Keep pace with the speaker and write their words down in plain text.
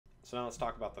So now let's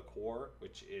talk about the core,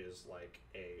 which is like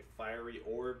a fiery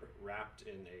orb wrapped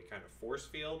in a kind of force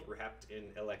field, wrapped in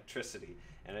electricity,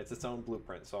 and it's its own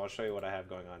blueprint. So I'll show you what I have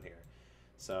going on here.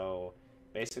 So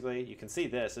basically, you can see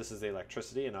this. This is the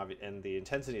electricity, and the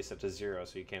intensity is set to 0,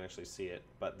 so you can't actually see it.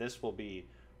 But this will be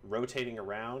rotating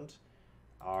around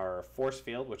our force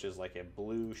field, which is like a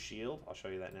blue shield. I'll show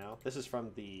you that now. This is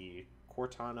from the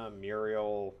Cortana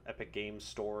Muriel Epic Games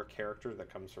Store character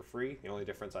that comes for free. The only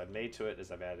difference I've made to it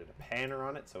is I've added a panner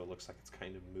on it, so it looks like it's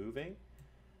kind of moving.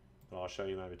 But I'll show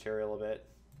you my material a bit.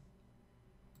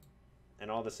 And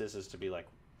all this is to be like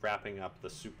wrapping up the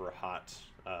super hot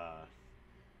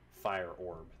fire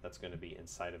orb that's going to be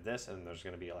inside of this, and there's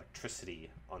going to be electricity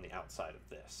on the outside of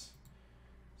this.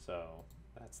 So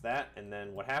that's that. And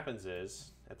then what happens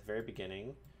is, at the very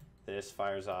beginning, this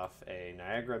fires off a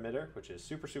Niagara emitter, which is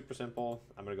super, super simple.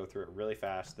 I'm going to go through it really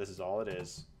fast. This is all it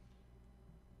is.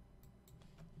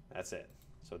 That's it.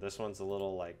 So this one's a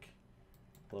little like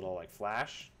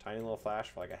flash, tiny little flash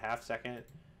for like a half second.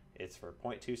 It's for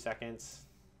 0.2 seconds.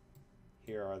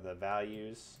 Here are the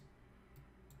values.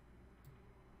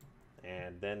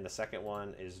 And then the second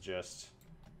one is just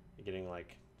getting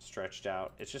like stretched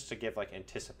out. It's just to give like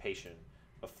anticipation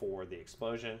before the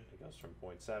explosion. It goes from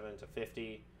 0.7 to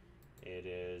 50. It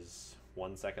is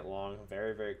 1 second long,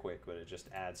 very, very quick, but it just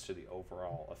adds to the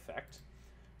overall effect.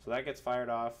 So that gets fired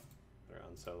off. Better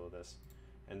unsolo this.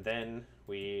 And then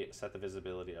we set the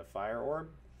visibility of fire orb,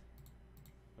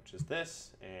 which is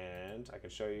this, and I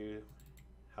can show you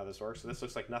how this works. So this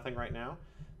looks like nothing right now,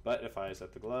 but if I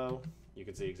set the glow, you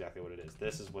can see exactly what it is.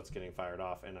 This is what's getting fired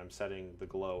off, and I'm setting the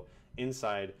glow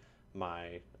inside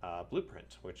my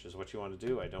blueprint, which is what you want to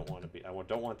do. I don't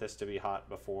want this to be hot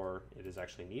before it is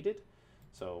actually needed.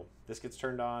 So this gets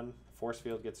turned on, the force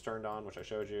field gets turned on, which I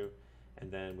showed you,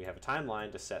 and then we have a timeline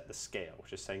to set the scale,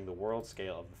 which is setting the world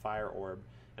scale of the fire orb.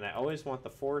 And I always want the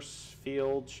force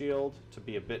field shield to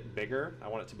be a bit bigger. I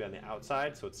want it to be on the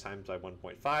outside, so it's times by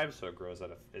 1.5, so it grows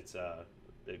at it's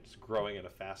growing at a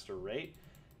faster rate.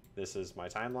 This is my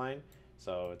timeline.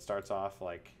 So it starts off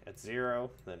like at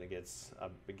 0, then it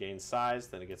gains size,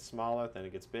 then it gets smaller, then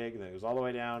it gets big, then it goes all the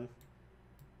way down.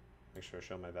 Make sure I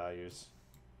show my values.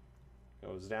 It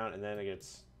goes down, and then it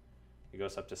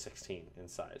goes up to 16 in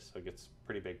size. So it gets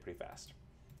pretty big pretty fast.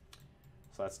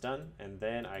 So that's done, and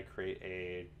then I create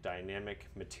a dynamic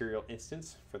material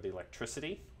instance for the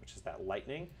electricity, which is that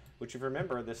lightning, which if you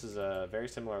remember, this is a very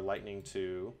similar lightning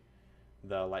to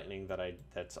the lightning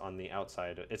that's on the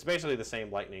outside. It's basically the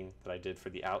same lightning that I did for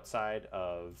the outside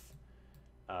of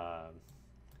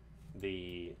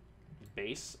the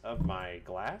base of my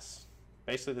glass.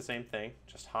 Basically the same thing,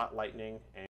 just hot lightning.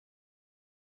 And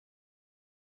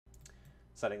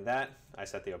setting that, I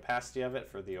set the opacity of it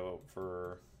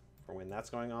for when that's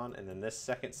going on, and then this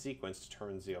second sequence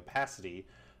determines the opacity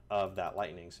of that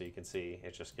lightning. So you can see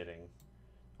it's just getting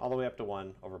all the way up to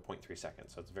 1 over 0.3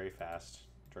 seconds. So it's very fast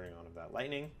turning on of that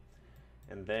lightning.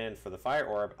 And then for the fire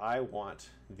orb, I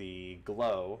want the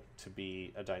glow to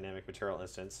be a dynamic material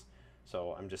instance.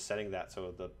 So I'm just setting that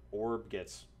so the orb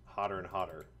gets hotter and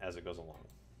hotter as it goes along.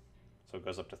 So it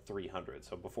goes up to 300.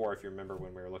 So before, if you remember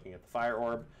when we were looking at the fire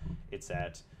orb, it's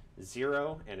at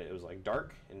 0 and it was like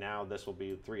dark, and now this will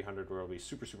be 300 where it'll be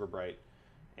super, super bright,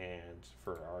 and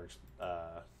for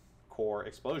our core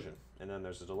explosion. And then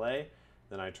there's a delay.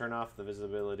 Then I turn off the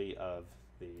visibility of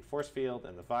the force field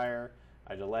and the fire.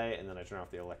 I delay, and then I turn off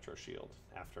the electro shield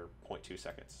after 0.2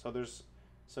 seconds. So there's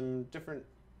some different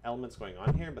elements going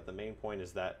on here, but the main point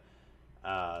is that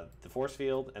the force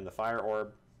field and the fire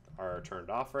orb are turned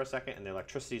off for a second, and the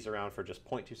electricity is around for just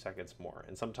 0.2 seconds more.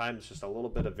 And sometimes just a little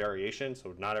bit of variation,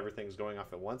 so not everything's going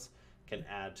off at once, can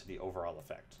add to the overall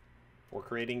effect. For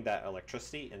creating that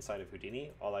electricity inside of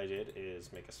Houdini, all I did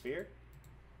is make a sphere,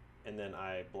 and then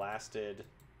I blasted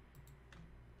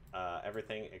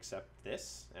everything except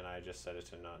this, and I just set it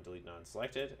to delete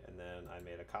non-selected, and then I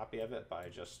made a copy of it by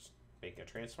just making a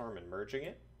transform and merging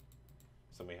it.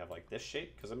 So we have like this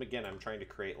shape, because I'm trying to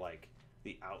create like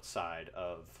the outside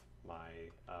of my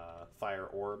fire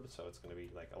orb, so it's going to be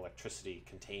like electricity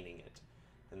containing it.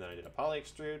 And then I did a poly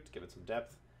extrude to give it some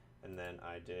depth, and then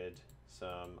I did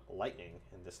some lightning,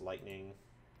 and this lightning,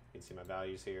 you can see my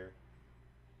values here.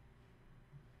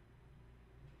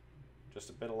 Just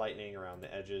a bit of lightning around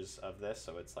the edges of this,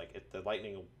 so it's like the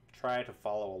lightning will try to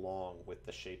follow along with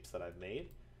the shapes that I've made.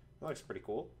 It looks pretty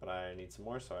cool, but I need some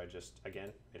more, so I just, again,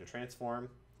 made a transform,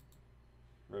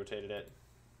 rotated it,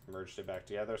 merged it back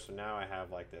together, so now I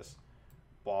have like this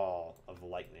ball of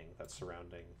lightning that's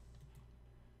surrounding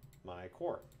my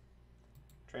core.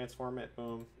 Transform it,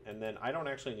 boom, and then I don't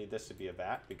actually need this to be a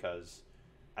vat because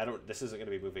this isn't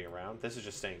going to be moving around. This is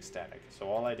just staying static. So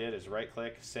all I did is right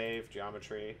click, save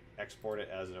geometry, export it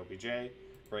as an OBJ,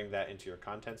 bring that into your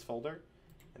contents folder,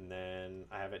 and then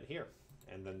I have it here.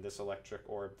 And then this electric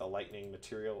orb, the lightning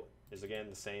material, is again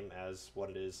the same as what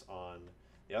it is on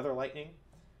the other lightning.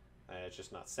 It's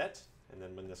just not set. And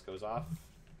then when this goes off,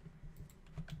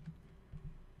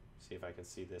 see if I can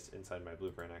see this inside my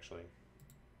blueprint actually.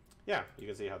 Yeah, you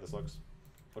can see how this looks.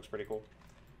 Looks pretty cool.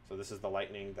 So this is the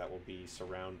lightning that will be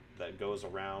that goes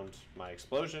around my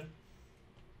explosion,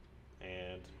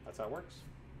 and that's how it works.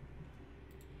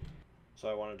 So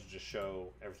I wanted to just show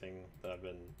everything that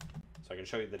so I can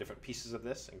show you the different pieces of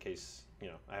this in case,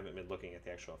 I haven't been looking at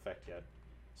the actual effect yet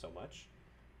so much.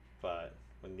 But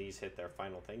when these hit their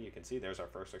final thing, you can see there's our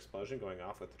first explosion going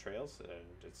off with the trails,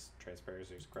 and its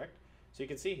transparency is correct. So you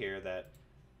can see here that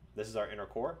this is our inner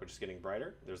core, which is getting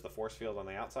brighter. There's the force field on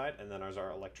the outside, and then there's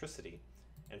our electricity.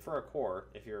 And for our core,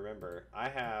 if you remember, I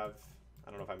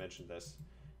don't know if I mentioned this,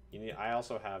 I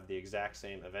also have the exact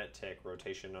same event tick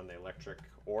rotation on the electric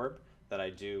orb that I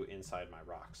do inside my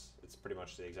rocks. It's pretty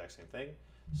much the exact same thing.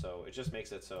 So it just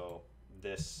makes it so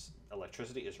this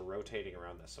electricity is rotating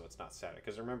around this, so it's not static.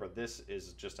 Because remember, this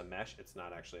is just a mesh, it's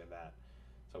not actually a vat.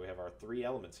 So we have our three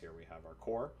elements here. We have our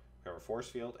core, we have our force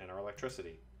field, and our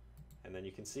electricity. And then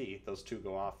you can see those two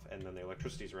go off, and then the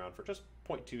electricity is around for just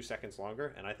 0.2 seconds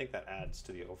longer, and I think that adds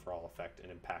to the overall effect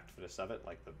and impactfulness of it.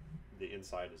 Like the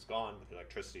inside is gone, but the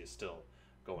electricity is still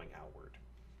going outward.